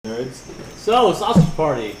nerds. So, Sausage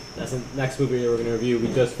Party. That's the next movie we're going to review.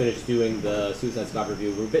 We just finished doing the Suicide Squad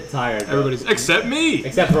review. We're a bit tired. Everybody's except me.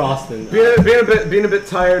 Except for Austin. Being a bit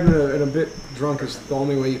tired and a bit drunk is the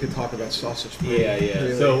only way you can talk about Sausage Party. Yeah.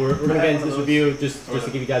 Really. So we're going to get into this review just to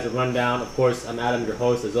give you guys a rundown. Of course, I'm Adam, your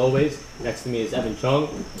host, as always. Next to me is Evan Chung.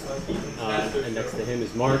 And next to him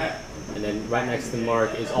is Mark. And then right next to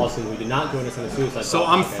Mark is Austin, who did not join us on the Suicide Squad. So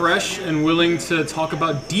I'm podcast. fresh and willing to talk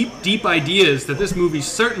about deep ideas that this movie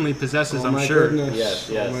certainly possesses, I'm sure. Goodness.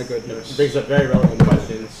 Yes. Oh my goodness. It brings up very relevant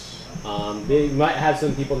questions. They might have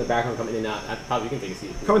some people in the background coming in and out. Probably you can take a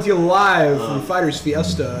seat. Coming to you live from Fighters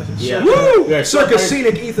Fiesta. Yeah. Woo! Circa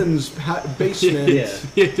Scenic Ethan's basement. Yeah.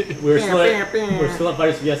 We're still at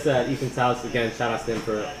Fighters Fiesta at Ethan's house. Again, shout out to him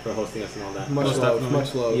for hosting us and all that.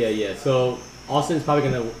 Much love. Yeah. So Austin's probably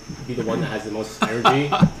going to be the one that has the most energy.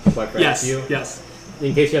 Quite frank to you. Yes.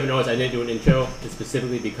 In case you haven't noticed, I didn't do an intro. It's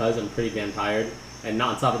specifically because I'm pretty damn tired. And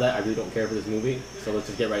not on top of that, I really don't care for this movie. So let's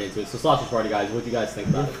just get right into it. So Sausage Party, guys, what do you guys think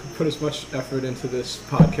about it? Put as much effort into this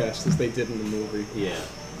podcast as they did in the movie. Yeah.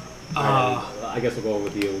 I guess we'll go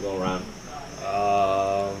with you. We'll go around.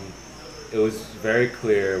 It was very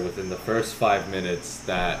clear within the first 5 minutes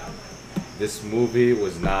that this movie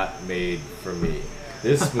was not made for me.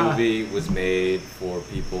 This movie was made for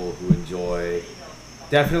people who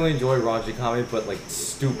definitely enjoy raunchy comedy, but like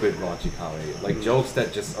stupid raunchy comedy. Like jokes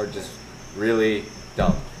that are just really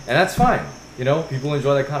dumb. And that's fine. You know, people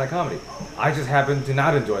enjoy that kind of comedy. I just happen to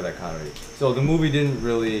not enjoy that comedy. So the movie didn't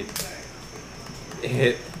really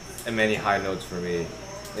hit many high notes for me.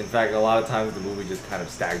 In fact, a lot of times the movie just kind of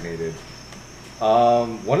stagnated.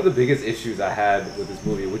 One of the biggest issues I had with this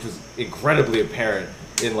movie, which was incredibly apparent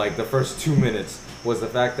in like the first 2 minutes, was the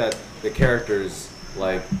fact that the characters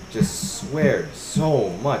like just swear so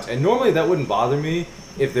much. And normally that wouldn't bother me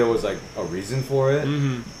if there was like a reason for it.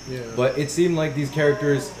 Yeah. But it seemed like these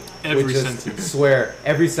characters Every would just sentence. swear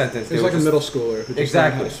every sentence. It was like a middle schooler who just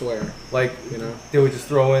learned how to swear. Like, you know, they would just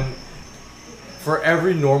throw in, for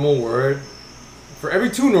every normal word, for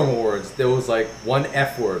every 2 normal words, there was like one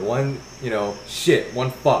F word, one, shit,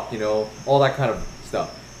 one fuck, all that kind of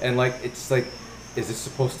stuff. And like, it's like, is this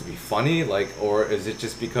supposed to be funny? Like, or is it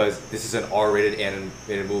just because this is an R-rated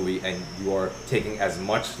animated movie and you are taking as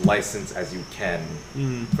much license as you can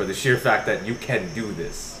for the sheer fact that you can do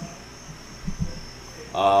this?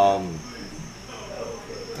 I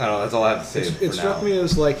don't know, that's all I have to say for It now. struck me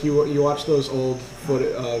as like you watch those old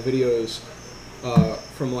videos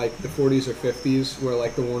from like the 40s or 50s where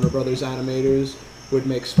like the Warner Brothers animators would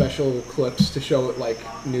make special clips to show at like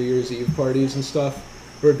New Year's Eve parties and stuff.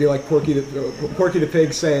 Where it'd be like Porky the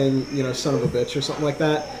Pig saying, son of a bitch or something like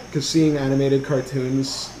that. Because seeing animated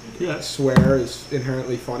cartoons swear is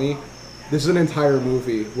inherently funny. This is an entire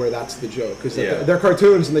movie where that's the joke. Because they're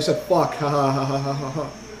cartoons and they said fuck, ha ha ha ha ha ha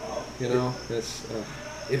ha. It's...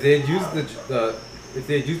 If they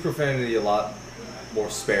had used profanity a lot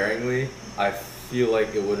more sparingly, I feel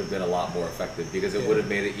like it would have been a lot more effective because it would have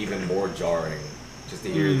made it even more jarring just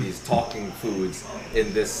to hear these talking foods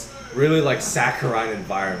in this really like saccharine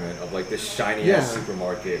environment of like this shiny ass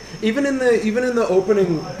supermarket. Even in the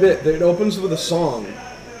opening bit, it opens with a song,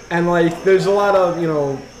 and like there's a lot of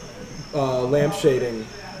lampshading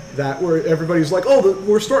that where everybody's like, oh,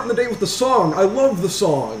 we're starting the day with the song. I love the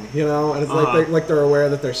song, and it's like they're aware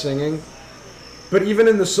that they're singing. But even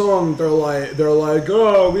in the song, they're like,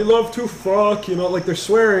 oh, we love to fuck, like they're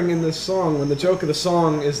swearing in this song. When the joke of the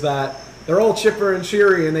song is that they're all chipper and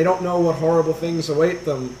cheery and they don't know what horrible things await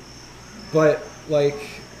them. But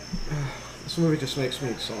like, this movie just makes me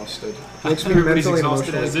exhausted. Makes me mentally and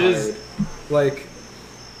emotionally tired. Like,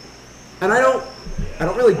 and I don't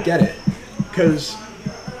really get it because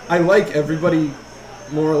I like everybody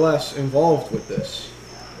more or less involved with this.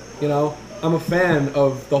 I'm a fan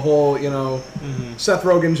of the whole, Seth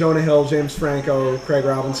Rogen, Jonah Hill, James Franco, Craig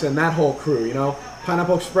Robinson, that whole crew,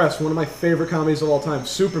 Pineapple Express, one of my favorite comedies of all time.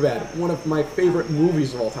 Superbad, one of my favorite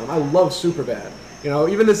movies of all time. I love Superbad.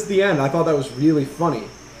 Even at the end, I thought that was really funny,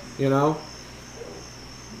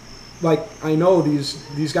 Like, I know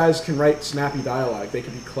these guys can write snappy dialogue. They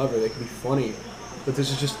can be clever, they can be funny. But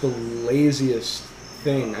this is just the laziest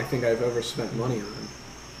thing I think I've ever spent money on.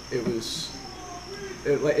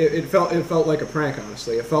 It felt like a prank,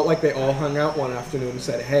 honestly. It felt like they all hung out one afternoon and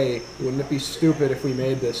said, hey, wouldn't it be stupid if we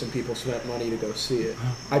made this and people spent money to go see it?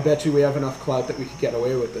 I bet you we have enough clout that we could get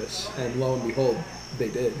away with this. And lo and behold, they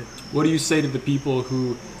did. What do you say to the people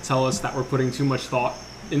who tell us that we're putting too much thought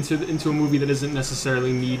into a movie that doesn't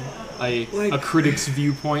necessarily need a critic's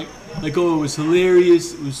viewpoint? Like, oh, it was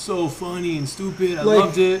hilarious, it was so funny and stupid, I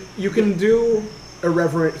loved it. You can do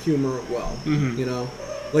irreverent humor well,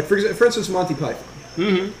 Like, for instance, Monty Python.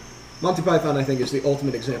 Monty Python, I think, is the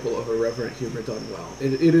ultimate example of irreverent humor done well.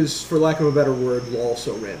 It is, for lack of a better word,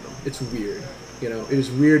 also random. It's weird. You know, it is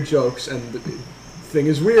weird jokes, and the thing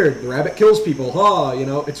is weird. The rabbit kills people. Ha! You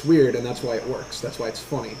know, it's weird, and that's why it works. That's why it's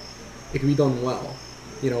funny. It can be done well.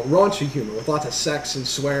 You know, raunchy humor with lots of sex and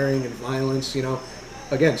swearing and violence, you know.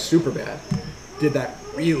 Again, Superbad did that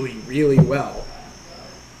really, really well.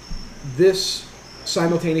 This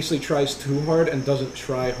simultaneously tries too hard and doesn't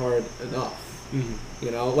try hard enough. Mm-hmm.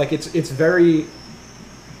 You know, like it's very.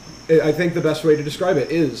 I think the best way to describe it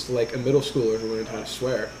is like a middle schooler who learned how to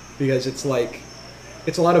swear, because it's like,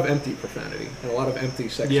 it's a lot of empty profanity and a lot of empty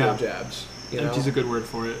sexual jabs. You Empty's a good word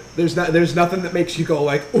for it. There's nothing that makes you go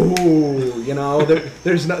like, ooh, you know.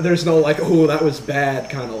 There's no like, ooh, that was bad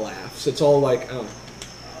kind of laughs. It's all like, oh,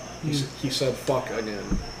 he said fuck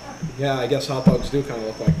again. Yeah, I guess hot dogs do kind of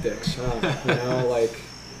look like dicks. Huh? You know, like.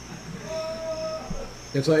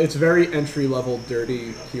 It's very entry level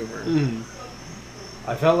dirty humor.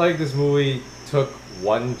 I felt like this movie took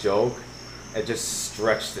one joke and just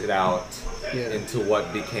stretched it out into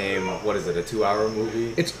what became, what is it, a 2-hour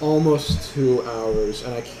movie? It's almost 2 hours,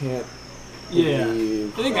 and I can't.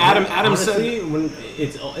 I think Adam honestly, said when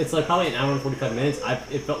it's like probably an hour and 45 minutes.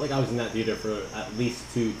 It felt like I was in that theater for at least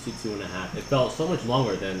two and a half. It felt so much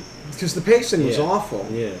longer than, because the pacing was awful.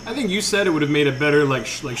 Yeah, I think you said it would have made a better like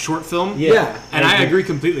short film. Yeah. And I agree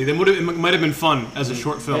completely. It might have been fun as a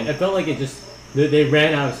short film. It felt like it just they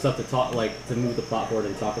ran out of stuff to talk, like to move the plot forward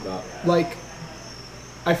and talk about. Like,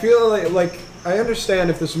 I feel like I understand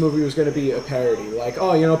if this movie was going to be a parody. Like,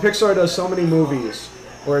 oh, you know, Pixar does so many movies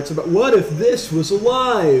where it's about, what if this was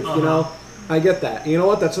alive? You know, I get that. You know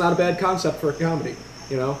what? That's not a bad concept for a comedy.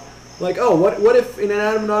 You know, like, oh, what if an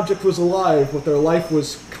inanimate object was alive, but their life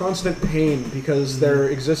was constant pain because their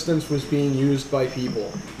existence was being used by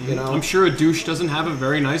people? You know, I'm sure a douche doesn't have a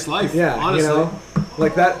very nice life. yeah, honestly. you know,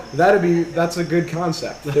 like that's a good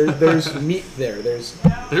concept. There's meat there. There's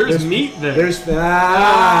meat there.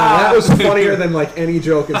 That was funnier than like any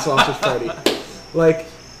joke in Sausage Party. Like,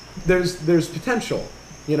 there's potential,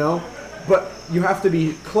 you know, but you have to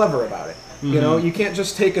be clever about it. You know, you can't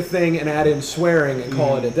just take a thing and add in swearing and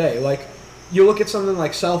call it a day. Like, you look at something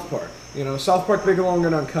like South Park. You know, South Park Big Long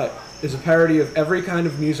and Uncut is a parody of every kind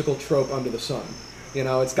of musical trope under the sun. You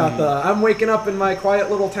know, it's got the I'm waking up in my quiet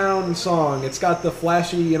little town song. It's got the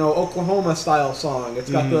flashy, you know, Oklahoma style song. It's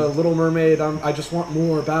got the Little Mermaid, I just want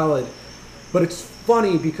more ballad. But it's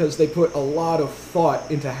funny because they put a lot of thought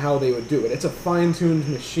into how they would do it. It's a fine-tuned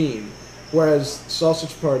machine. Whereas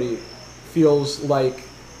Sausage Party feels like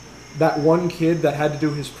that one kid that had to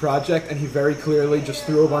do his project, and he very clearly just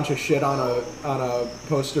threw a bunch of shit on a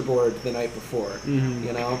poster board the night before.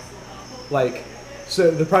 You know, like, so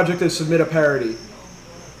the project is submit a parody,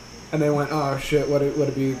 and they went, oh shit, would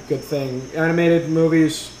it be a good thing? Animated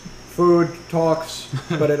movies, food talks,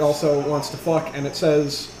 but it also wants to fuck, and it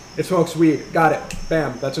says it smokes weed. Got it.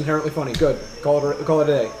 Bam. That's inherently funny. Good. Call it a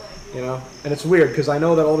day. You know, and it's weird because I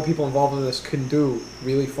know that all the people involved in this can do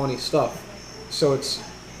really funny stuff, so it's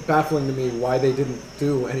baffling to me why they didn't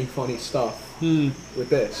do any funny stuff with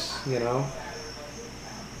this, you know?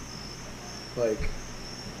 Like,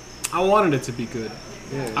 I wanted it to be good.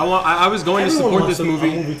 yeah. I was going to support this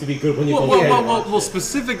movie. A movie to be good when you Well,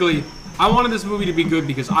 specifically, I wanted this movie to be good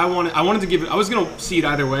because I wanted to give it. I was gonna see it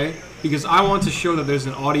either way because I want to show that there's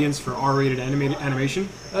an audience for R-rated animation.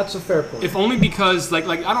 That's a fair point. If only because like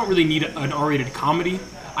I don't really need an R-rated comedy.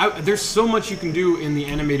 There's so much you can do in the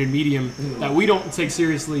animated medium that we don't take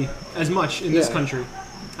seriously as much in this country.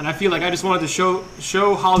 And I feel like I just wanted to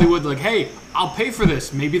show Hollywood, like, hey, I'll pay for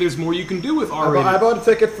this. Maybe there's more you can do with R-rated. I bought a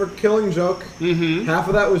ticket for Killing Joke. Half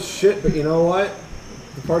of that was shit, but you know what?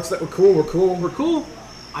 The parts that were cool were cool. We're cool.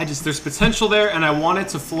 There's potential there, and I want it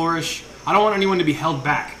to flourish. I don't want anyone to be held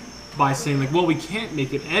back by saying, like, well, we can't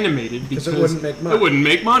make it animated because it wouldn't make money. It wouldn't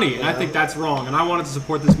make money, and I think that's wrong. And I wanted to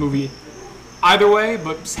support this movie either way,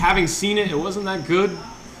 but having seen it, it wasn't that good.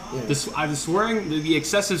 Yeah. The swearing, the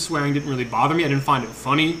excessive swearing didn't really bother me. I didn't find it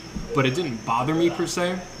funny, but it didn't bother me per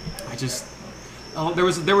se. I just,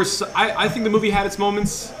 I think the movie had its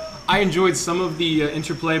moments. I enjoyed some of the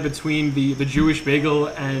interplay between the Jewish bagel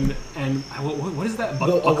and what is that?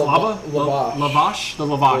 Baklava? Lavash? The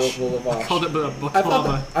lavash. I called it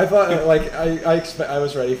baklava. I thought like I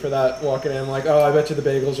was ready for that walking in, like, oh, I bet you the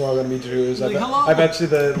bagels are all going to be Jews. Like, I bet you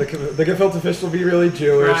the gefilte fish will be really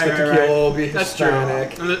Jewish. The tequila will be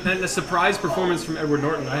Hispanic. And the surprise performance from Edward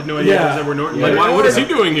Norton. I had no idea it was Edward Norton. Like, what is he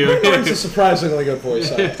doing here? He's a surprisingly good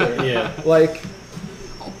voice actor. Yeah. Like,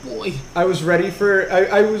 oh boy. I was ready for.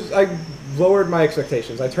 I lowered my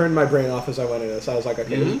expectations. I turned my brain off as I went into this. I was like,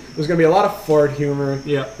 okay, there's going to be a lot of fart humor.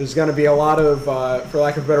 Yeah. There's going to be a lot of, for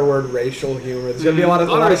lack of a better word, racial humor. There's going to be a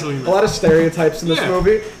lot of stereotypes in this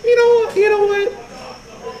movie. You know what?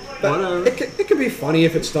 Whatever. It can be funny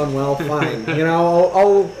if it's done well. Fine. You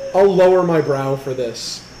know, I'll lower my brow for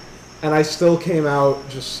this, and I still came out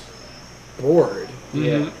just bored.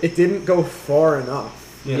 Yeah. It didn't go far enough.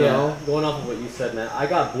 You know? Going off of what you said, man, I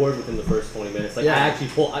got bored within the first 20 minutes. Like, Yeah. I actually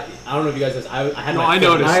pulled. I don't know if you guys noticed. I had No, my I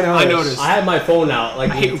phone. noticed. I had my phone out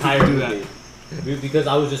like I the hate when entire people do movie because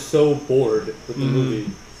I was just so bored with the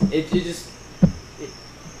movie.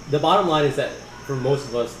 The bottom line is that for most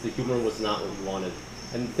of us, the humor was not what we wanted.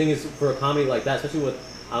 And the thing is, for a comedy like that, especially with,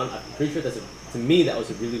 I'm pretty sure to me that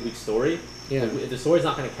was a really weak story. Yeah. Like, if the story's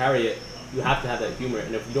not going to carry it, you have to have that humor.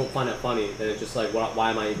 And if you don't find it funny, then it's just like,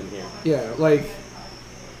 why am I even here? Yeah, like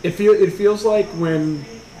it feels like when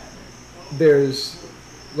there's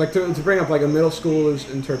like to bring up like a middle schooler's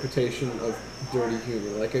interpretation of dirty humor,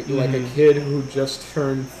 like a kid who just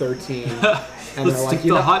turned 13 and Let's they're like, stick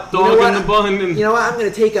the hot dog in the bun and you know what, I'm gonna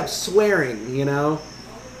take up swearing, you know,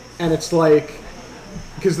 and it's like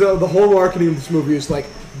because the whole marketing of this movie is like,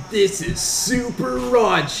 this is super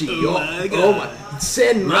raunchy. Oh my!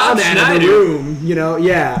 Send Mom out of the room. You know,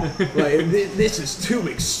 yeah. Like this is too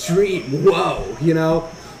extreme. Whoa, you know.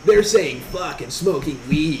 They're saying fuck and smoking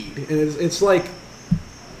weed, and it's like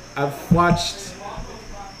I've watched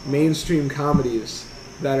mainstream comedies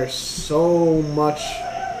that are so much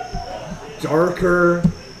darker,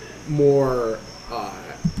 more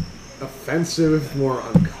offensive, more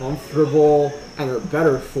uncomfortable, and are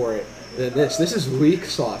better for it than this. This is weak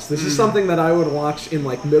sauce. This is something that I would watch in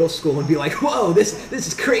like middle school and be like, whoa, this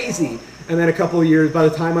is crazy. And then a couple of years, by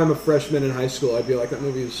the time I'm a freshman in high school, I'd be like, that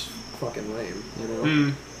movie's fucking lame, you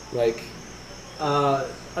know? Like,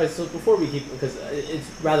 alright, so before we keep, because it's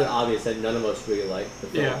rather obvious that none of us really like the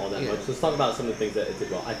film all that much. Let's talk about some of the things that it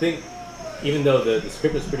did well. I think, even though the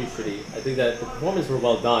script was pretty shitty, I think that the performances were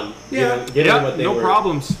well done. Given what they were,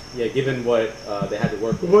 problems. Yeah, given what they had to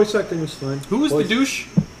work the with. voice acting was fine. Who was the douche?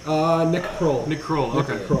 Nick Kroll. Nick Kroll.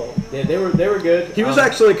 Okay. Nick Kroll. Yeah, they were good. He was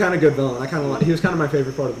actually kind of good villain. He was kind of my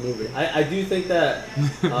favorite part of the movie. I do think that,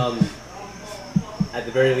 at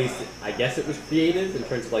the very least, I guess it was creative in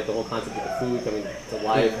terms of like the whole concept of the food coming to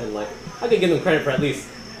life, and like I could give them credit for at least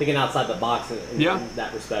thinking outside the box in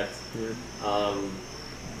that respect. Yeah.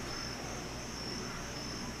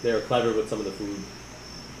 They were clever with some of the food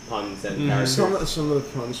puns and characters. Some of the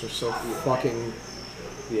puns are so fucking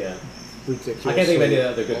ridiculous. I can't think of any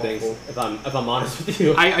other good things if I'm honest with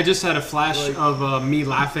you. I just had a flash of me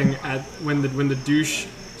laughing at when the douche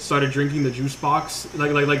started drinking the juice box,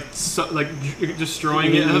 destroying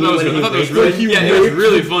it. I thought that was really, it was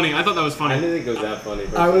really funny. I thought that was funny. I didn't think it was that funny. I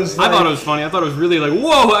thought it was funny. I thought it was really like,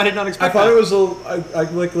 whoa! I did not expect. I thought it was I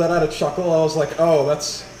like let out a chuckle. I was like, oh,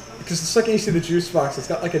 that's because the second you see the juice box, it's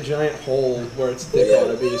got like a giant hole where its dick ought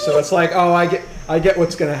to be. So it's like, oh, I get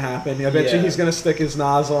what's gonna happen. I bet you he's gonna stick his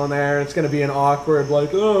nozzle in there. And it's gonna be an awkward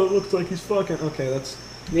like, oh, it looks like he's fucking. Okay, that's.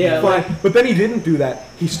 Yeah, fine. But then he didn't do that.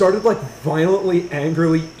 He started like violently,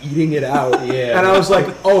 angrily eating it out. And I was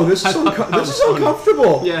like, "Oh, this is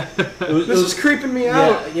uncomfortable. Yeah, this is creeping me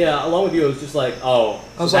out." Yeah, along with you, it was just like, "Oh,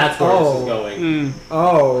 so that's where this is going."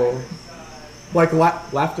 Oh, like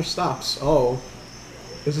laughter stops. Oh,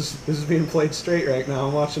 this is being played straight right now.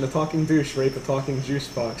 I'm watching a talking douche rape a talking juice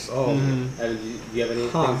box. Oh, Evan, do you have any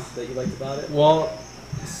things that you liked about it? Well,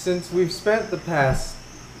 since we've spent the past,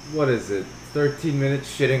 13 minutes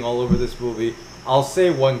shitting all over this movie, I'll say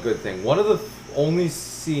one good thing. One of the only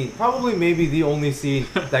scene, probably maybe the only scene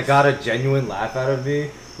that got a genuine laugh out of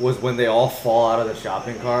me was when they all fall out of the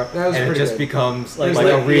shopping cart and it just becomes like a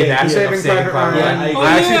reenactment of Saving Private Ryan.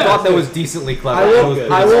 I actually thought that was decently clever.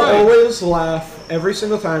 I will always laugh every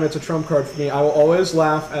single time it's a trump card for me. I will always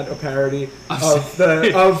laugh at a parody of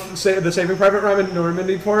the Saving Private Ryan in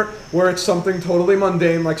Normandy part, where it's something totally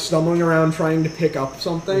mundane, like stumbling around trying to pick up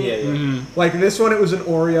something. Like this one, it was an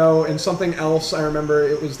Oreo, and something else. I remember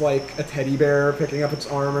it was like a teddy bear picking up its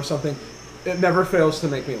arm or something. It never fails to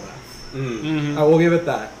make me laugh. I will give it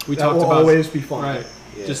that. That will always be fun. Right.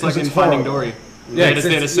 Just like in Finding Dory. They had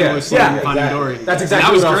a similar scene in Finding Dory. That's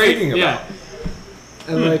exactly what I was thinking about.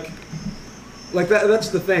 And like that's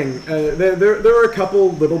the thing. There were a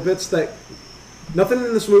couple little bits that nothing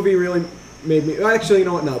in this movie really made me. Actually, you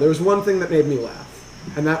know what? No, there was one thing that made me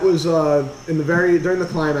laugh, and that was during the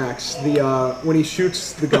climax, when he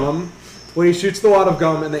shoots the gum, when he shoots the wad of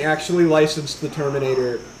gum, and they actually licensed the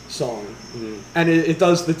Terminator song. And it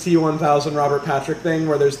does the T-1000 Robert Patrick thing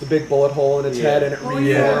where there's the big bullet hole in its head and it reforms.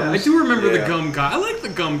 Yeah, I do remember the gum guy. I like the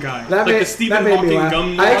gum guy. That like made, the Stephen that made Hawking me laugh.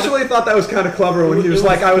 gum. I actually thought that was kind of clever when he was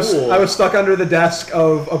like, I was cool. stuck under the desk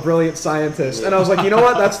of a brilliant scientist, and I was like, you know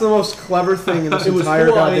what? That's the most clever thing in this It was entire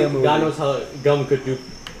cool. I goddamn mean, movie. God knows how gum could do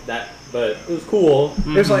that, but it was cool.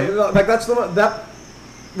 It's like that's that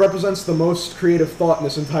represents the most creative thought in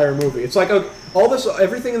this entire movie. It's like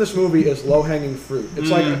everything in this movie is low hanging fruit.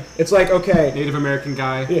 It's like okay, Native American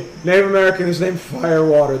guy. yeah, Native American is named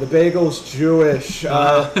Firewater. The bagel's Jewish.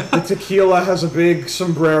 The tequila has a big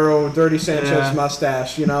sombrero. Dirty Sanchez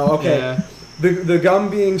mustache. You know, okay. Yeah. The gum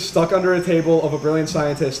being stuck under a table of a brilliant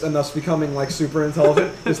scientist and thus becoming like super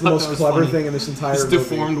intelligent is the most that was clever funny. thing in this entire This movie.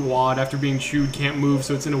 deformed wad after being chewed can't move,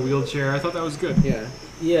 so it's in a wheelchair. I thought that was good. Yeah.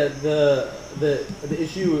 Yeah, the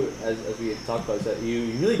issue as we had talked about is that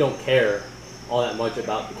you really don't care all that much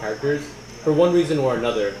about the characters for one reason or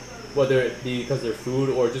another, whether it be because they're food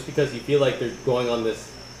or just because you feel like they're going on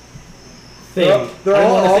this thing. They're I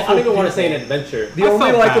all don't even awful want to say an people. adventure. The I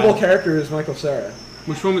only felt likable bad. character is Michael Cera.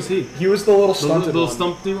 Which one was he? He was the little The stunted little one.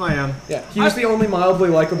 stump dude? I am. Yeah, he was the only mildly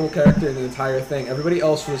likable character in the entire thing. Everybody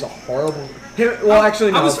else was a horrible.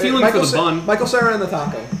 Actually, no. I was feeling Michael for the bun. Michael Cera and the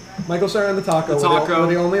taco. Michael Cera and the taco, taco. Were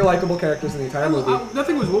the only likable characters in the entire movie.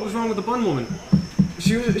 Nothing was. What was wrong with the bun woman?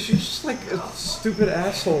 She was just like a stupid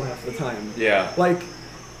asshole half the time. Yeah. Like,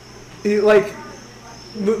 the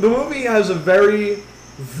movie has a very,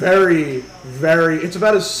 it's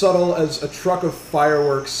about as subtle as a truck of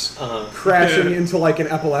fireworks crashing into like an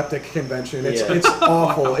epileptic convention. It's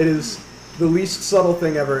awful. It is the least subtle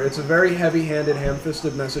thing ever. It's a very heavy-handed,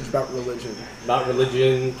 ham-fisted message about religion. About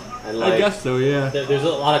religion and like I guess so. Yeah. there's a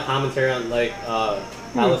lot of commentary on like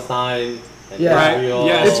Palestine and Yeah. Israel.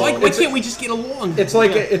 Yeah. It's like, why it's- can't we just get along? It's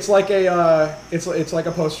like Yeah. it's like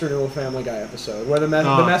a post-renewal Family Guy episode where the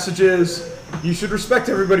message is you should respect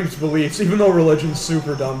everybody's beliefs even though religion's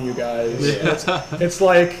super dumb, you guys. It's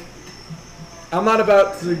like I'm not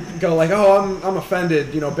about to go like, oh, I'm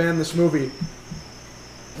offended, ban this movie,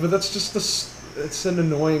 but that's just it's an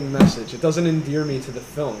annoying message. It doesn't endear me to the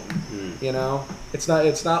film. It's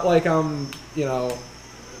not like I'm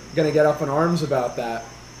gonna get up in arms about that.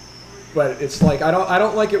 But it's like I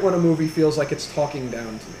don't like it when a movie feels like it's talking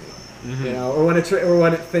down to me, or when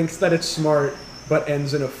it thinks that it's smart but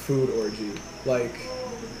ends in a food orgy. Like,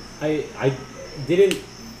 I didn't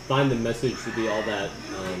find the message to be all that.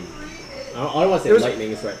 I don't want to say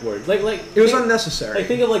enlightening is the right word. Like it was unnecessary. Like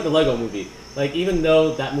think of like the Lego Movie. Like even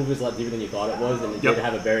though that movie was a lot deeper than you thought it was, and it did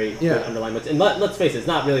have a very good underlying message. And let's face it, it's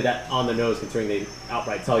not really that on the nose, considering they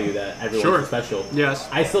outright tell you that everyone's special. Yes.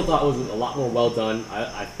 I still thought it was a lot more well done.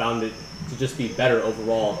 I found it to just be better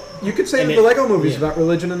overall. You could say that the Lego Movie is about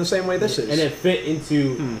religion in the same way this is. And it fit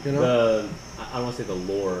into the, I don't want to say the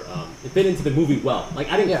lore, it fit into the movie well.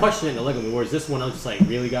 Like, I didn't question it in the Lego Movie, whereas this one I was just like,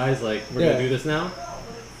 really guys? Like, we're going to do this now?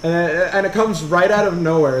 And it comes right out of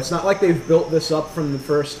nowhere. It's not like they've built this up from the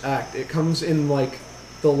first act. It comes in like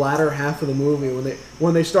the latter half of the movie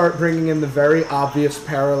when they start bringing in the very obvious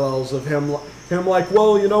parallels of him like,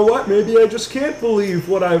 well, you know what? Maybe I just can't believe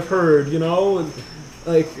what I've heard, and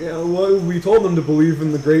like, we told them to believe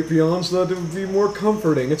in the great beyond so that it would be more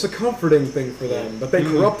comforting. It's a comforting thing for them, but they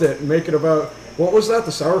corrupt it and make it about, what was that?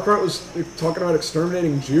 The sauerkraut was talking about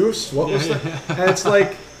exterminating Jews? What was that? And it's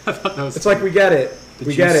like, I thought that was it's like, we get it.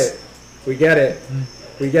 We get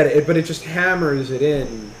it. But it just hammers it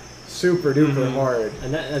in super duper hard.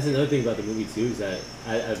 And that's another thing about the movie, too, is that,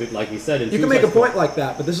 I think, like we said, in You can make a point like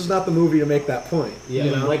that, but this is not the movie to make that point.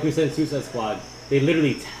 Yeah, like we said in Suicide Squad, they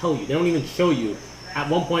literally tell you. They don't even show you. At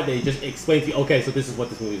one point, they just explain to you, okay, so this is what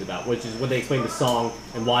this movie's about, which is when they explain the song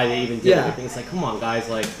and why they even did everything. It's like, come on, guys,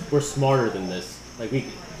 like, we're smarter than this. Like,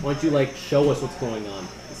 why don't you, like, show us what's going on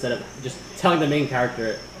instead of just telling the main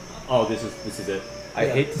character, oh, this is it. I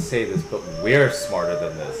hate to say this, but we're smarter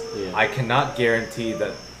than this. Yeah. I cannot guarantee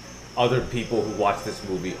that other people who watch this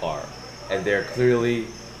movie are. And they're clearly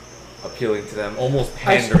appealing to them, almost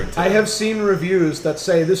pandering to them. I have seen reviews that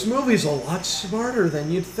say this movie's a lot smarter than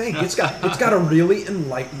you'd think. It's got a really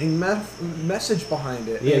enlightening message behind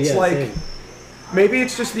it. Yeah, it's like same. maybe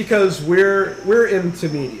it's just because we're into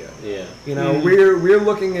media. Yeah. We're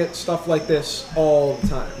looking at stuff like this all the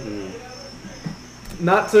time.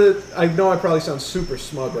 I know I probably sound super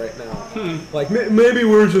smug right now. Like maybe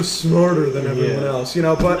we're just smarter than everyone else,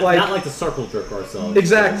 but like not like to circle jerk ourselves.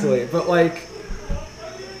 Exactly, but like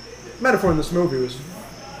metaphor in this movie was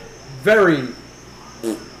very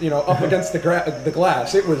up against the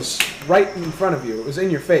glass. It was right in front of you. It was in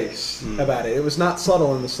your face about it. It was not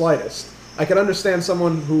subtle in the slightest. I can understand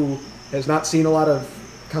someone who has not seen a lot of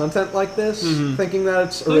content like this, Mhm. thinking that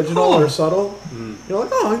it's Like, original oh. or subtle. You're like,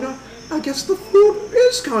 oh, I know. I guess the food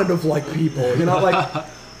is kind of like people. You know, like,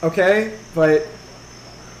 okay, but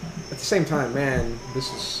at the same time, man,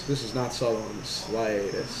 this is not subtle in the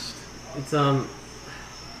slightest. It's I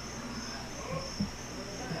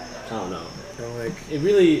don't know. You know, like,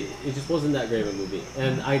 It just wasn't that great of a movie,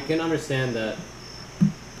 and I can understand that.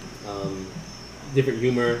 Different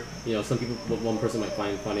humor, you know, some people, one person might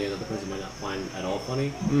find funny, another person might not find at all funny.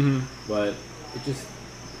 Mm-hmm. But it just,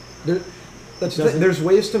 there's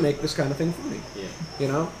ways to make this kind of thing funny. yeah. You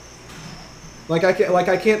know, like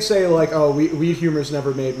I can't say like, oh, weed humor's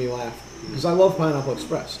never made me laugh, because I love Pineapple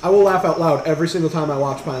Express. I will laugh out loud every single time I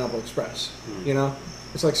watch Pineapple Express. You know,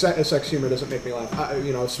 it's like sex humor doesn't make me laugh.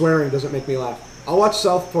 You know, swearing doesn't make me laugh. I'll watch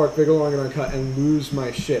South Park, Big Long and Uncut, and lose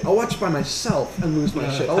my shit. I'll watch it by myself and lose my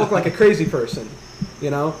shit. I'll look like a crazy person. You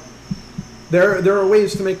know, there are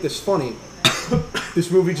ways to make this funny. This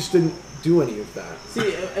movie just didn't do any of that. See,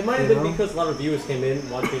 it might have been because a lot of viewers came in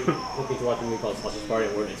looking to watch a movie called Sausage Party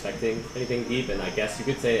and weren't expecting anything deep, and I guess you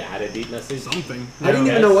could say it had a deep message. Something. I didn't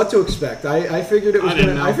even know what to expect. I figured it was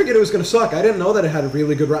I figured it was gonna suck. I didn't know that it had a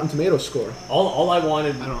really good Rotten Tomatoes score. All I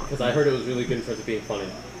wanted, because I heard it was really good in terms of being funny.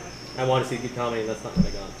 I wanted to see good comedy, and that's not what I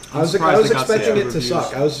got. I was expecting it to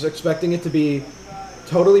suck. I was expecting it to be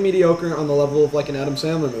totally mediocre on the level of like an Adam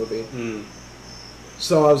Sandler movie.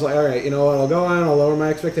 So I was like, all right, you know what? I'll go on. I'll lower my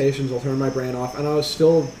expectations. I'll turn my brain off, and I was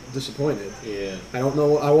still disappointed. Yeah. I don't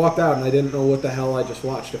know. I walked out and I didn't know what the hell I just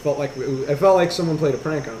watched. It felt like someone played a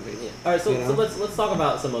prank on me. Yeah. All right, so, you know? so let's talk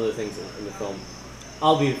about some other things in the film.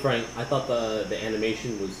 I'll be frank. I thought the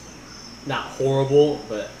animation was not horrible,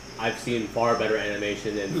 but I've seen far better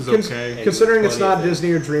animation. And It was okay. Considering it's plenty of not things.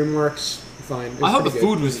 Disney or DreamWorks, fine. It was I thought the pretty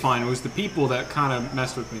good. food was fine. It was the people that kind of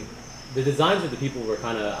messed with me. The designs of the people were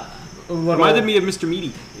kind of Reminded me of Mr.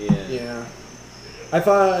 Meaty. yeah. Yeah. I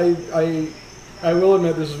thought I will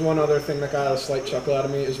admit this is one other thing that got a slight chuckle out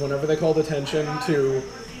of me is whenever they called attention to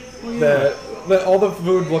all the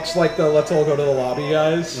food looks like the let's all go to the lobby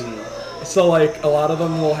guys. So like a lot of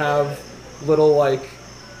them will have little like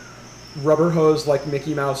rubber hose like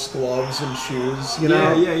Mickey Mouse gloves and shoes, you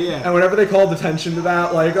know? Yeah. And whenever they called attention to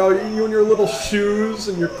that, like, oh, you and your little shoes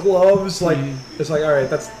and your gloves, like, it's like, all right,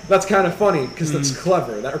 that's kind of funny because that's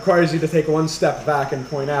clever. That requires you to take one step back and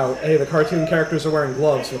point out, hey, the cartoon characters are wearing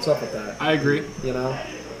gloves. What's up with that? I agree. You know?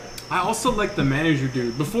 I also like the manager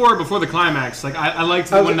dude. Before the climax, like I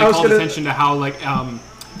liked when they called attention to how like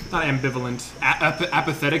not ambivalent,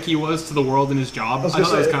 apathetic he was to the world and his job. I thought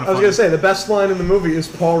that was kind of funny. I was gonna say the best line in the movie is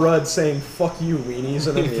Paul Rudd saying "fuck you, weenies"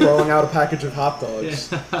 and then throwing out a package of hot dogs.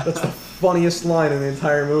 That's the funniest line in the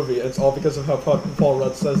entire movie. It's all because of how Paul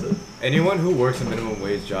Rudd says it. Anyone who works a minimum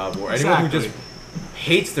wage job or anyone who just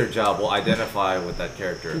hates their job will identify with that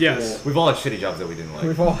character. Yes. We've all had shitty jobs that we didn't like.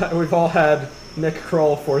 We've all had Nick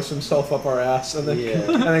Kroll force himself up our ass and then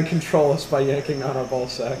and then control us by yanking on our ball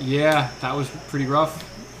sack. Yeah, that was pretty rough.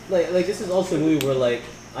 Like this is also a movie where like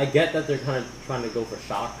I get that they're kind of trying to go for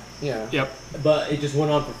shock. Yeah. Yep. But it just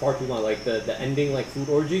went on for far too long. Like the ending, like food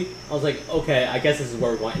orgy. I was like, okay, I guess this is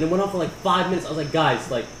where we're going. And it went on for like 5 minutes. I was like, guys,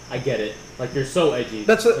 like I get it. Like you're so edgy.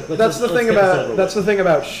 That's the thing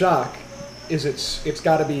about shock, is it's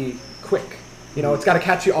got to be quick. You know, it's got to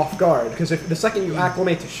catch you off guard because if the second you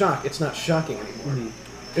acclimate to shock, it's not shocking anymore.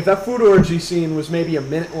 If that food orgy scene was maybe a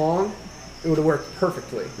minute long, it would have worked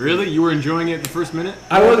perfectly. Really? You were enjoying it the first minute?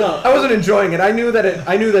 I wasn't enjoying it. I knew that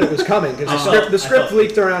it was coming because the script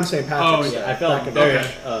leaked around St. Patrick's. Oh yeah, I felt very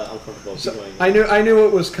uncomfortable. So I knew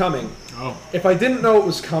it was coming. Oh. If I didn't know it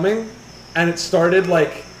was coming, and it started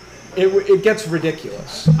like, it gets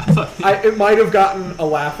ridiculous. It might have gotten a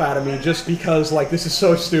laugh out of me just because like this is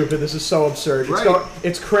so stupid, this is so absurd. Right.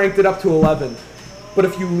 It's cranked it up to 11. But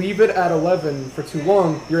if you leave it at 11 for too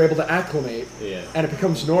long, you're able to acclimate, and it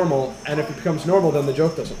becomes normal. And if it becomes normal, then the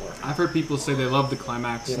joke doesn't work. I've heard people say they love the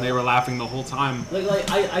climax and they were laughing the whole time. Like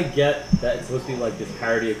I get that it's supposed to be like this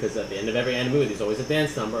parody because at the end of every anime movie, there's always a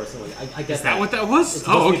dance number or something. I get Is that what that was?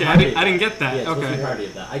 Oh, okay. I didn't get that. Yeah, it's supposed to be a Okay. parody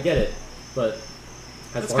of that. I get it, but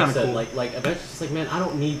as That's Mark kinda said, cool. like eventually, it's just like man, I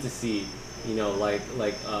don't need to see, you know,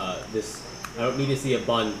 this. I don't need to see a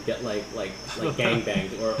bun get like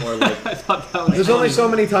gangbanged or like. I thought that was There's only so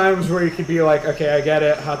many times where you could be like, okay, I get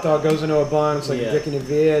it. Hot dog goes into a bun. It's like a dick in a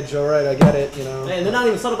veg. All right, I get it. You know. And they're not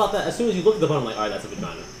even subtle about that. As soon as you look at the bun, I'm like, all right, that's a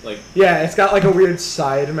vagina. Like. Yeah, it's got like a weird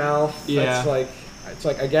side mouth. Yeah. It's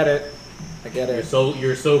like I get it. I get it.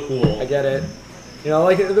 You're so cool. I get it. You know,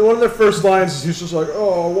 like one of their first lines is he's just like,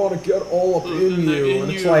 "Oh, I want to get all up in you,"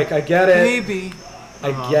 and it's like, I get it. Maybe.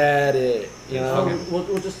 I get it. You know.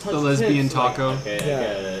 We'll just touch The lesbian tips. taco. Like, okay, Yeah. I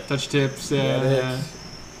get it. Touch tips. Get Yeah. it.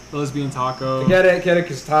 lesbian taco. Get it,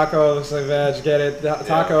 because taco looks like veg. Get it,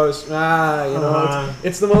 tacos.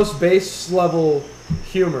 It's the most base level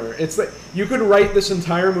humor. It's like you could write this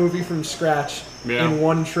entire movie from scratch in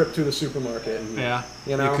one trip to the supermarket. Yeah,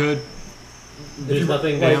 you know, you could. There's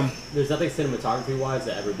nothing cinematography wise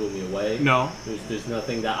that ever blew me away. No. There's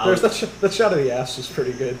nothing that. That shot of the ass was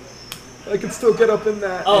pretty good. I can still get up in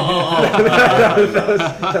that.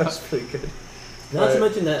 That was pretty good. Not to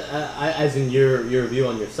mention that, as in your review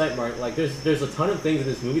on your site, Mark, like there's a ton of things in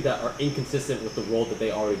this movie that are inconsistent with the world that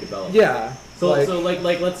they already developed. Yeah. So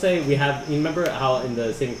let's say we have. You remember how in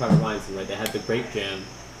the Saving Private Ryan scene, right? They had the grape jam,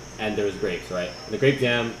 and there was grapes, right? And the grape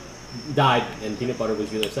jam died, and Peanut Butter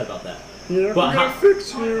was really upset about that. Yeah, but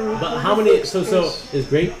how many? So is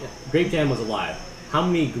grape jam was alive. How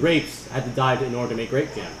many grapes had to die in order to make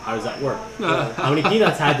grape jam? How does that work? How many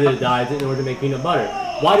peanuts had to die in order to make peanut butter?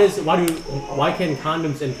 Why can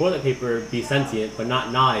condoms and toilet paper be sentient but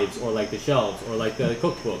not knives or like the shelves or like the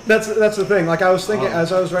cookbook? That's the thing. Like I was thinking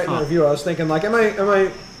as I was writing the review, I was thinking like, am I?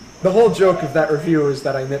 The whole joke of that review is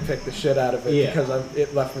that I nitpicked the shit out of it because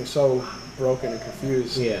it left me so broken and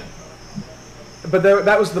confused. Yeah. But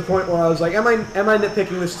that was the point where I was like, am I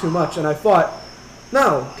nitpicking this too much? And I thought,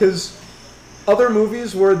 no, because other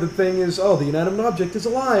movies where the thing is, the inanimate object is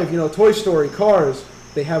alive. You know, Toy Story, Cars,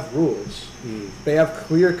 they have rules. They have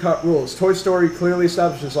clear-cut rules. Toy Story clearly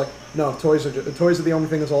establishes, like, no, toys are the only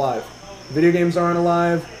thing that's alive. Video games aren't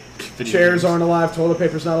alive. Chairs aren't alive. Toilet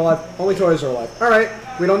paper's not alive. Only toys are alive. All right,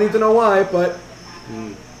 we don't need to know why, but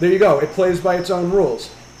there you go. It plays by its own rules.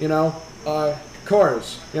 You know,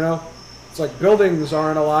 Cars. You know, it's like buildings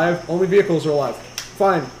aren't alive. Only vehicles are alive.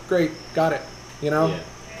 Fine, great, got it. You know. Yeah.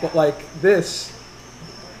 But like this,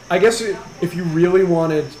 I guess if you really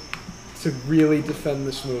wanted to really defend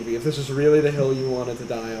this movie, if this is really the hill you wanted to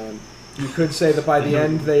die on, you could say that by the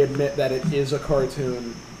end they admit that it is a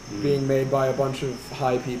cartoon being made by a bunch of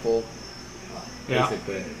high people. Yeah.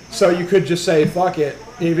 Basically. So you could just say, fuck it.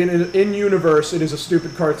 Even in universe, it is a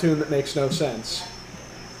stupid cartoon that makes no sense.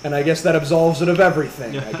 And I guess that absolves it of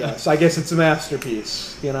everything, I guess. I guess it's a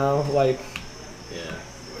masterpiece, you know? Like... Yeah.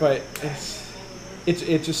 But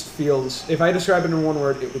it just feels... If I describe it in one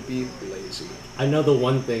word, it would be lazy. I know the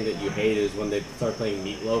one thing that you hate is when they start playing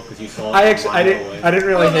Meatloaf because you saw. I didn't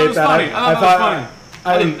really hate that.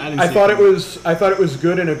 I thought it was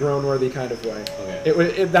good in a grown-worthy kind of way.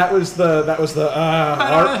 Okay. That was the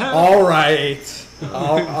all right.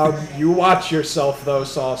 You watch yourself though,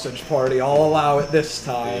 Sausage Party. I'll allow it this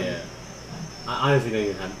time. Yeah. I honestly don't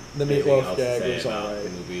even have the Meatloaf gag was alright. The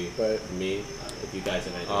movie, but for me, if you guys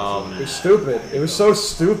have anything else, it was stupid. It was so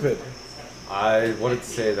stupid. I wanted to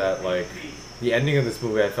say that like. The ending of this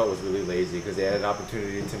movie I felt was really lazy because they had an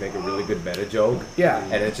opportunity to make a really good meta joke. Yeah.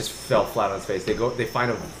 And it just fell flat on its face. They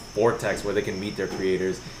find a vortex where they can meet their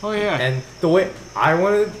creators. Oh yeah. And the way I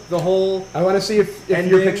wanted the whole I want to see if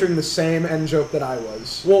you're picturing the same end joke that I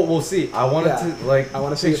was. Well, we'll see. I wanted to I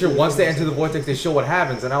want to picture once they enter the vortex they show what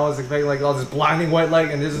happens and I was expecting like all this blinding white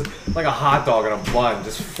light and there's like a hot dog and a bun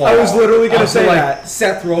just fall. I was literally going to say that.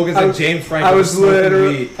 Seth Rogen's and James Franco. I was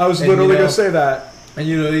literally going to say that. And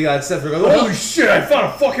you know, you got Seth Rogen, holy shit, I found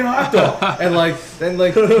a fucking hot dog! And like, then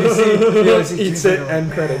like, you see eats it,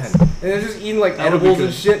 end credits. And they're just eating like edibles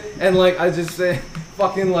and shit, and like, I just say,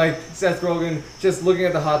 fucking like, Seth Rogen just looking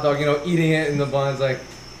at the hot dog, you know, eating it in the buns, like,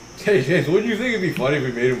 hey James, wouldn't you think it'd be funny if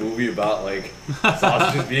we made a movie about like,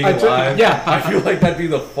 sausages being alive? Yeah. I feel like that'd be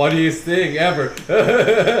the funniest thing ever. You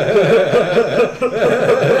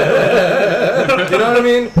know what I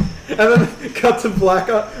mean? And then cut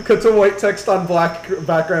to white text on black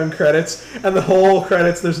background credits, and the whole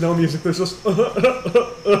credits. There's no music. There's just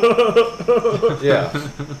yeah,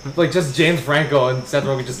 like just James Franco and Seth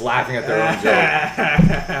Rogen just laughing at their own joke.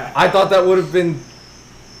 I thought that would have been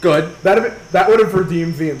good. That would have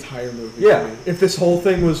redeemed the entire movie. Yeah, if this whole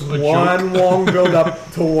thing was one long build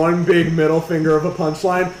up to one big middle finger of a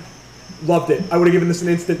punchline, loved it. I would have given this an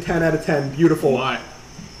instant 10 out of 10. Beautiful. Why?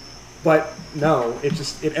 But no, it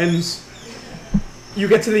ends. You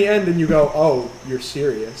get to the end and you go, oh, you're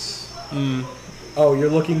serious. Oh, you're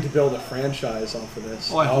looking to build a franchise off of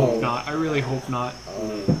this. Oh, I hope not. I really hope not.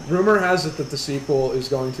 Rumor has it that the sequel is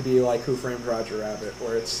going to be like Who Framed Roger Rabbit,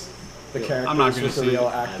 where it's the characters with the real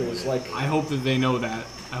actors. Like, I hope that they know that.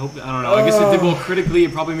 I don't know. I guess if they will critically,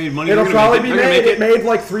 it probably made money. It'll probably be made. It made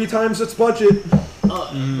like 3 times its budget.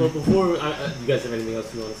 But before, you guys have anything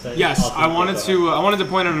else you want to say? Yes, I wanted to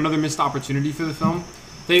point out another missed opportunity for the film.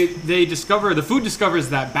 The food discovers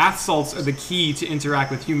that bath salts are the key to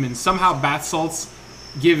interact with humans. Somehow bath salts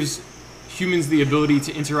gives humans the ability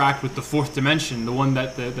to interact with the fourth dimension, the one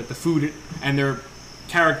that the food and their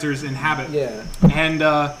characters inhabit. Yeah. And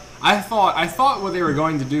I thought what they were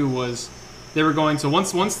going to do was they were going to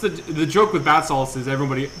once the joke with bath salts is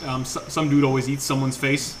everybody some dude always eats someone's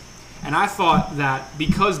face, and I thought that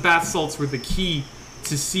because bath salts were the key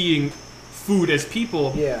to seeing food as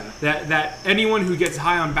people, that anyone who gets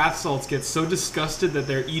high on bath salts gets so disgusted that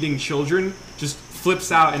they're eating children, just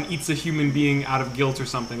flips out and eats a human being out of guilt or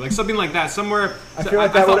something like that. Somewhere I feel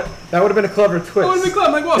like that would have been a clever twist. That would have been clever.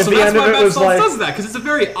 I'm like, well, so that's why bath salts does that, because it's a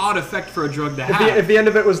very odd effect for a drug to have. If the end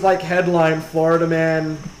of it was like headline, Florida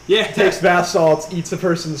man takes bath salts, eats a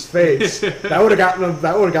person's face, that would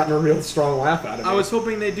have gotten a real strong laugh out of it. I was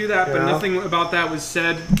hoping they'd do that, but nothing about that was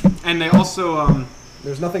said. And they also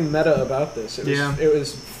there's nothing meta about this. It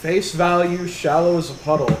was face value, shallow as a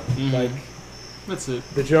puddle. Like, that's it.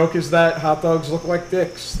 the joke is that hot dogs look like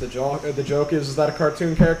dicks. The joke is that a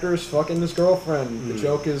cartoon character is fucking his girlfriend. The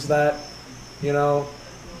joke is that,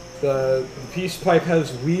 the peace pipe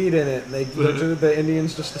has weed in it, and the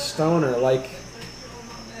Indian's just a stoner. Like,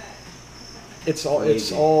 it's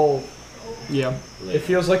all. Yeah. It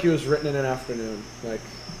feels like it was written in an afternoon. Like.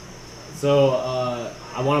 So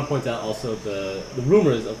I want to point out also the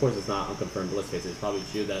rumors. Of course, it's not unconfirmed, but let's face it, it's probably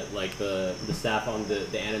true that like the staff on the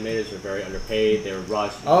animators are very underpaid. They were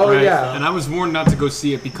rushed. Oh right. yeah. And I was warned not to go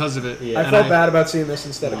see it because of it. Yeah. I felt bad about seeing this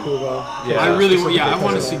instead of Kubo. Yeah. I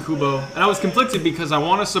want to see Kubo, and I was conflicted because I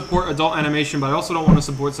want to support adult animation, but I also don't want to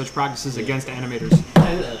support such practices against animators.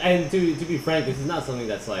 And to be frank, this is not something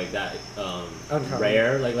that's like that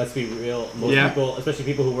rare. Like, let's be real. Most people, especially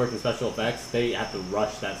people who work in special effects, they have to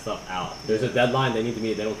rush that stuff out. There's a deadline they need to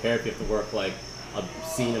meet. They don't care if you have to work like a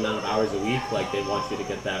obscene amount of hours a week. Like, they want you to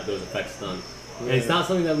get those effects done. Yeah. And it's not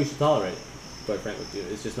something that we should tolerate, quite frank with you.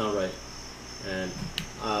 It's just not right. And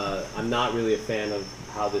I'm not really a fan of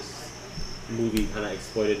how this movie kind of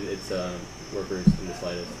exploited its workers in the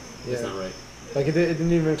slightest. It's not right. Like, it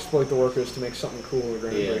didn't even exploit the workers to make something cool or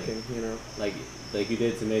groundbreaking, Like you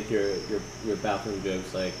did to make your bathroom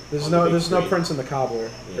jokes. Like, there's no Prince in the Cobbler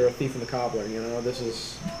or a Thief in the Cobbler. This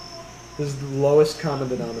is the lowest common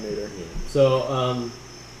denominator. Yeah. So,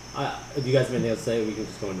 do you guys have anything else to say? We can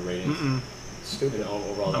just go into ratings. Stupid.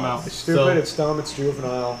 Overall, I'm out. It's stupid. It's dumb. It's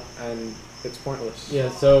juvenile, and it's pointless. Yeah.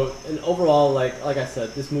 So, and overall, like I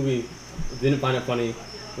said, this movie didn't find it funny,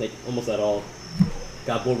 like almost at all.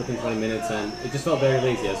 Got bored within 20 minutes, and it just felt very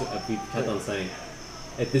lazy, as we kept on saying.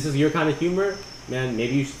 If this is your kind of humor, man,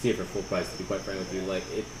 maybe you should see it for full price, to be quite frank with you. Like,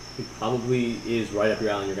 it probably is right up your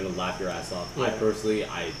alley, and you're going to laugh your ass off. Yeah.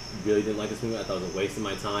 I really didn't like this movie. I thought it was a waste of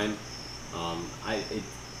my time.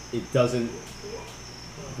 It doesn't...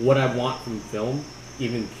 What I want from film,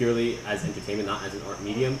 even purely as entertainment, not as an art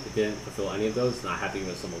medium, it didn't fulfill any of those, and I have to give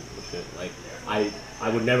it some bullshit. Like, I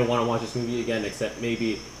would never want to watch this movie again, except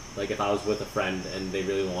maybe... Like, if I was with a friend and they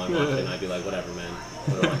really want to watch it, and I'd be like, whatever, man.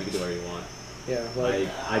 Whatever, you can do whatever you want. Yeah, like...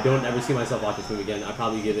 I don't ever see myself watch this movie again. I'd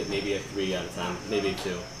probably give it maybe a 3 out of 10. Maybe a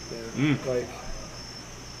 2.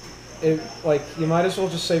 Yeah. Like, you might as well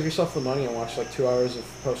just save yourself the money and watch, 2 hours of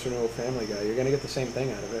post-renewal Family Guy. You're going to get the same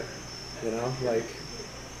thing out of it. Like...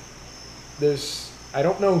 I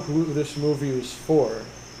don't know who this movie was for.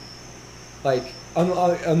 Like,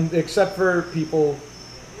 except for people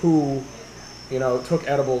who... took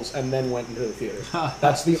edibles and then went into the theater.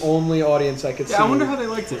 That's the only audience I could see. I wonder how they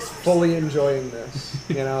liked this. Fully enjoying this,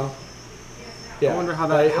 Yeah. I wonder how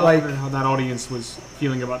that audience was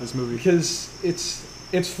feeling about this movie. Because it's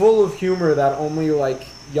full of humor that only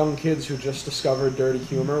young kids who just discovered dirty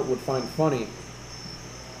humor would find funny.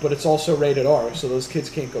 But it's also rated R, so those kids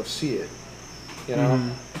can't go see it.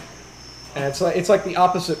 And it's like the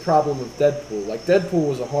opposite problem of Deadpool. Like, Deadpool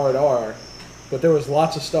was a hard R. But there was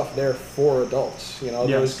lots of stuff there for adults.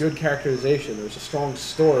 There was good characterization. There was a strong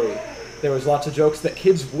story. There was lots of jokes that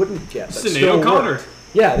kids wouldn't get. Sinead O'Connor.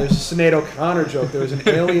 Yeah, there's a Sinead O'Connor joke. There was an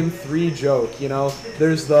Alien 3 joke.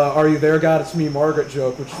 There's the "Are you there, God? It's me, Margaret"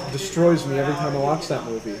 joke, which destroys me every time I watch that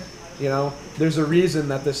movie. There's a reason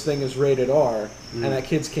that this thing is rated R and that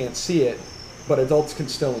kids can't see it, but adults can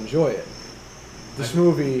still enjoy it. This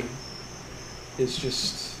movie is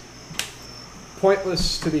just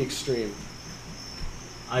pointless to the extreme.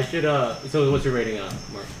 I should, so what's your rating on,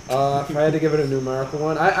 Mark? If I had to give it a numerical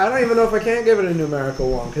one, I don't even know if I can give it a numerical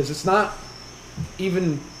one, because it's not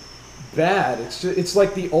even bad. It's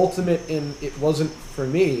like the ultimate in it wasn't for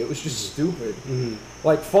me. It was just stupid.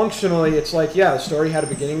 Like, functionally, it's like, yeah, the story had a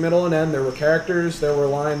beginning, middle, and end. There were characters, there were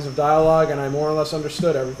lines of dialogue, and I more or less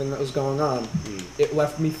understood everything that was going on. It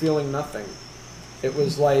left me feeling nothing. It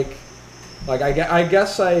was like I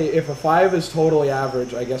guess if a 5 is totally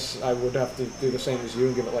average, I guess I would have to do the same as you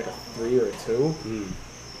and give it a 3 or a 2.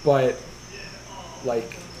 But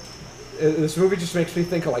This movie just makes me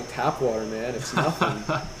think of like tap water, man. It's nothing.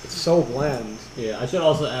 It's so bland. Yeah, I should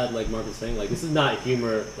also add, like Mark was saying, like this is not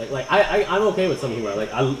humor. I'm okay with some humor.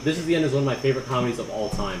 This is the End is one of my favorite comedies of all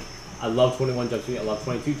time. I love 21 Jump Street. I love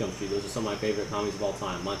 22 Jump Street. Those are some of my favorite comedies of all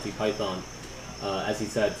time. Monty Python, as he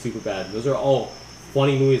said, Superbad. Those are all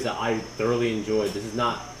funny movies that I thoroughly enjoyed. This is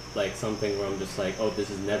not like something where I'm just like, oh, this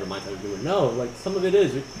is never my type of humor. No, like some of it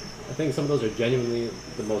is. I think some of those are genuinely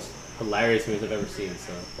the most hilarious movies I've ever seen.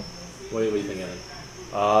 So, what do you think, Evan?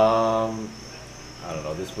 I don't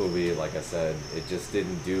know. This movie, like I said, it just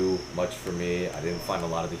didn't do much for me. I didn't find a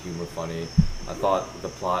lot of the humor funny. I thought the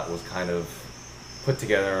plot was kind of put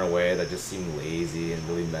together in a way that just seemed lazy and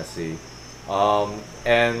really messy.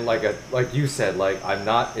 And like you said, like I'm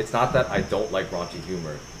not. It's not that I don't like raunchy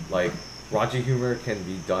humor. Like raunchy humor can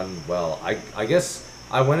be done well. I guess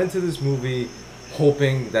I went into this movie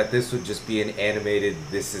hoping that this would just be an animated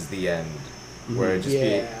 "This Is the End," where it just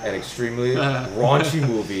be an extremely raunchy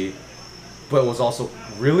movie, but it was also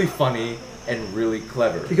really funny and really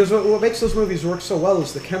clever. Because what makes those movies work so well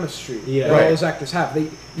is the chemistry that all Right. those actors have.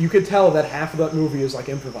 You could tell that half of that movie is like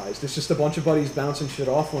improvised. It's just a bunch of buddies bouncing shit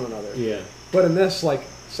off one another. Yeah. But in this, like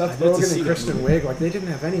Seth I'd like to Rogen see and that Kristen movie. Wiig, like they didn't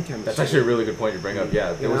have any chemistry. That's actually a really good point you bring up.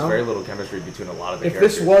 Yeah, there You was know? very little chemistry between a lot of the If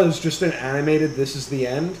characters. this was just an animated "This Is the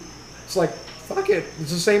End," it's like fuck it.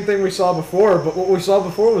 It's the same thing we saw before, but what we saw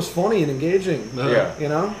before was funny and engaging. Yeah. You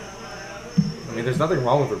know? I mean, there's nothing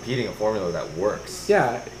wrong with repeating a formula that works.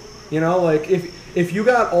 Yeah. You know, like if you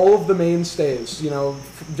got all of the mainstays, you know,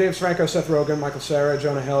 James Franco, Seth Rogen, Michael Cera,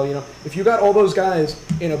 Jonah Hill, you know, if you got all those guys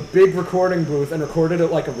in a big recording booth and recorded it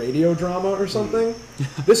like a radio drama or something,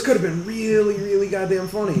 this could have been really, really goddamn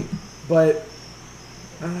funny. But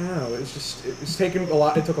I don't know.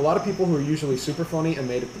 It took a lot of people who are usually super funny and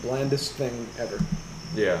made it the blandest thing ever.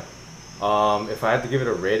 Yeah. If I had to give it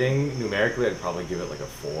a rating numerically, I'd probably give it like a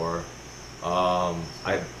 4.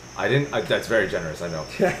 That's very generous, I know.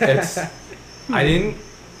 I didn't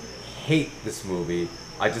hate this movie.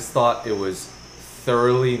 I just thought it was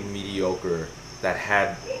thoroughly mediocre that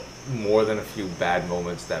had more than a few bad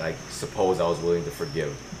moments that I suppose I was willing to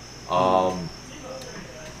forgive.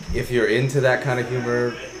 If you're into that kind of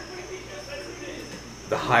humor,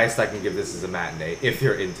 the highest I can give this is a matinee, if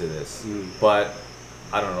you're into this. But,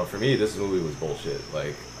 I don't know, for me, this movie was bullshit.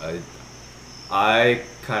 Like, I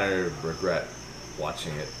kind of regret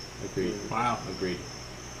watching it. Agreed. Wow. Agreed.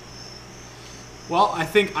 Well, I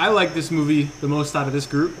think I like this movie the most out of this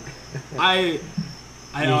group. I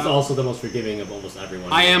He's also the most forgiving of almost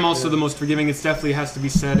everyone. I am also the most forgiving. It definitely has to be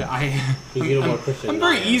said. He's a little more Christian I'm than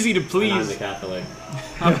very I am, easy to and I'm please. the Catholic.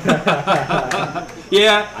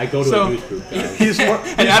 Yeah. I go to So- a youth group, guys. He's more,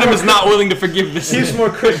 And Adam is not willing to forgive this. he's more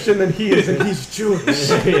Christian than he is, and he's Jewish.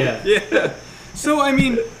 Yeah. Yeah. So I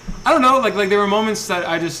mean, I don't know. Like there were moments that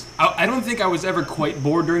I don't think I was ever quite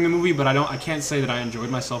bored during the movie, but I can't say that I enjoyed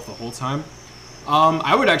myself the whole time.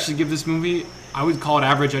 I would actually give this movie. I would call it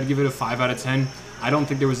average. I'd give it a 5 out of 10. I don't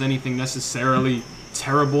think there was anything necessarily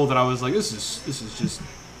terrible that I was like, this is just,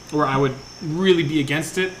 or I would really be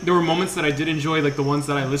against it. There were moments that I did enjoy, like the ones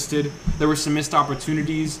that I listed. There were some missed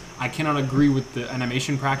opportunities. I cannot agree with the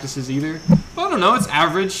animation practices either. But I don't know, it's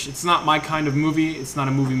average. It's not my kind of movie. It's not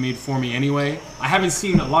a movie made for me anyway. I haven't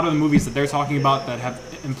seen a lot of the movies that they're talking about that have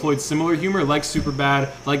employed similar humor, like Superbad,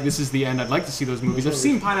 like This Is the End. I'd like to see those movies. I've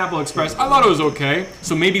seen Pineapple Express. I thought it was okay.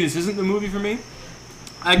 So maybe this isn't the movie for me.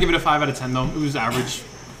 I'd give it a 5 out of 10 though. It was average.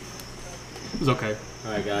 It was okay.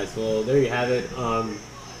 Alright, guys. Well, there you have it.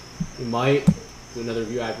 We might do another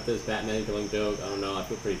review after this Batman Killing Joke. I don't know. I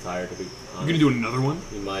feel pretty tired, to be honest. You're gonna do another one?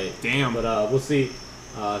 We might. Damn. But we'll see.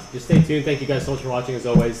 Just stay tuned. Thank you guys so much for watching, as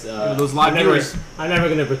always. Those live viewers. I'm never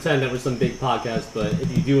going to pretend that we're some big podcast, but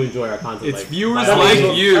if you do enjoy our content, It's like, viewers by all like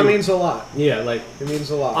means- you. That means a lot. Yeah, like It means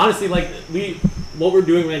a lot. honestly, like what we're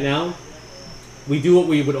doing right now, we do what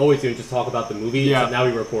we would always do, just talk about the movie. Yeah. Except now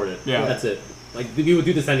we record it. Yeah. That's it. Like we would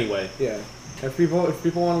do this anyway. Yeah. If people want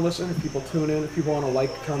to listen, if people tune in, if people want to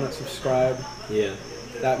like, comment, subscribe, Yeah.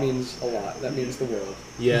 that means a lot. That means the world.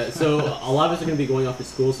 Yeah, so a lot of us are going to be going off to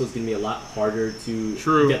school, so it's going to be a lot harder to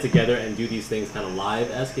True. get together and do these things kind of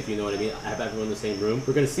live-esque, if you know what I mean. Have everyone in the same room.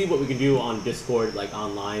 We're going to see what we can do on Discord, like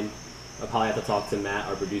online. I'll probably have to talk to Matt,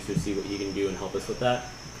 our producer, see what he can do and help us with that.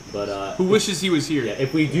 But Who wishes he was here? yeah,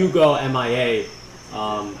 if we do go MIA,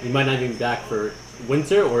 we might not even be back for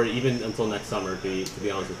winter or even until next summer, to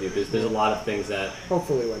be honest with you. There's a lot of things that,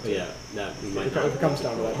 Hopefully, winter. yeah, that we might If not. it comes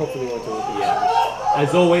down to that, hopefully winter will be. Yeah.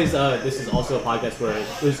 As always, this is also a podcast where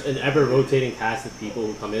there's an ever-rotating cast of people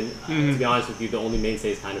who come in. To be honest with you, the only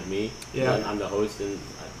mainstay is kind of me. Yeah. I'm the host, and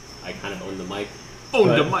I kind of own the mic. Own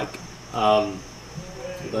But, the mic.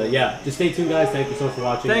 But yeah, just stay tuned, guys. Thank you so much for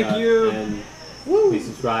watching. Thank you. And please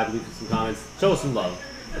subscribe, leave us some comments, show us some love.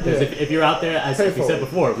 Because if you're out there, as we said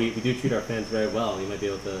before, we do treat our fans very well. You might be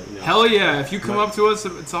able to, Hell yeah! If you come up to us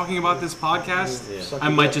talking about this podcast, I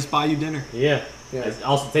might just buy you dinner. Yeah.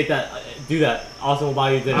 Also, take that. Do that. Austin will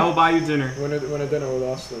buy you dinner. I will buy you dinner. Win a dinner with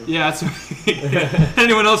Austin. Yeah, that's right.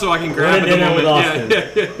 Anyone else who I can grab Win a dinner with Austin.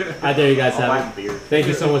 Yeah. All right, there you guys I'll buy have him it. beer. Thank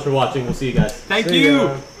you so much for watching. We'll see you guys. Thank See you.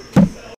 ya.